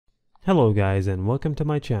Hello guys and welcome to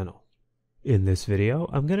my channel. In this video,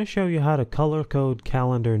 I'm going to show you how to color code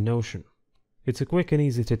calendar Notion. It's a quick and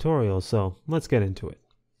easy tutorial, so let's get into it.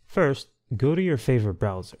 First, go to your favorite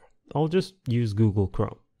browser. I'll just use Google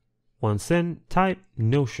Chrome. Once in, type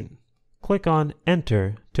Notion. Click on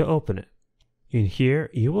Enter to open it. In here,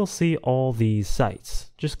 you will see all these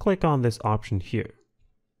sites. Just click on this option here.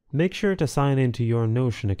 Make sure to sign into your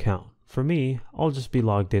Notion account. For me, I'll just be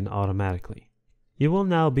logged in automatically. You will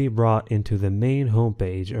now be brought into the main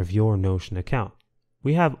homepage of your Notion account.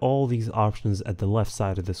 We have all these options at the left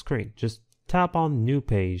side of the screen. Just tap on New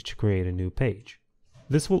Page to create a new page.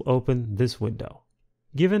 This will open this window.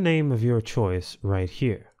 Give a name of your choice right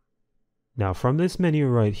here. Now from this menu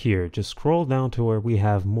right here, just scroll down to where we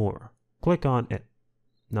have More. Click on it.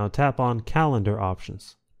 Now tap on Calendar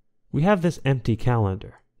Options. We have this empty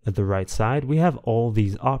calendar. At the right side, we have all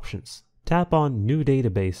these options. Tap on New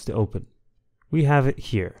Database to open. We have it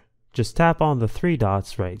here. Just tap on the three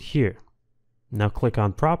dots right here. Now click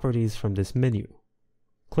on Properties from this menu.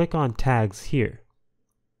 Click on Tags here.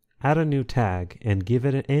 Add a new tag and give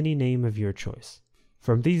it any name of your choice.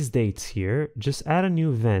 From these dates here, just add a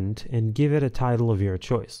new event and give it a title of your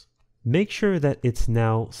choice. Make sure that it's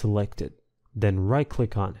now selected. Then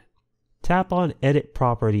right-click on it. Tap on Edit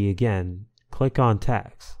Property again. Click on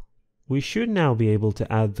Tags. We should now be able to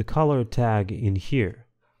add the color tag in here.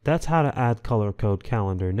 That's how to add color code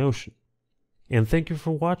calendar Notion. And thank you for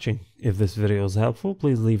watching. If this video is helpful,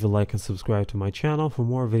 please leave a like and subscribe to my channel for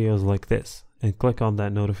more videos like this. And click on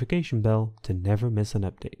that notification bell to never miss an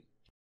update.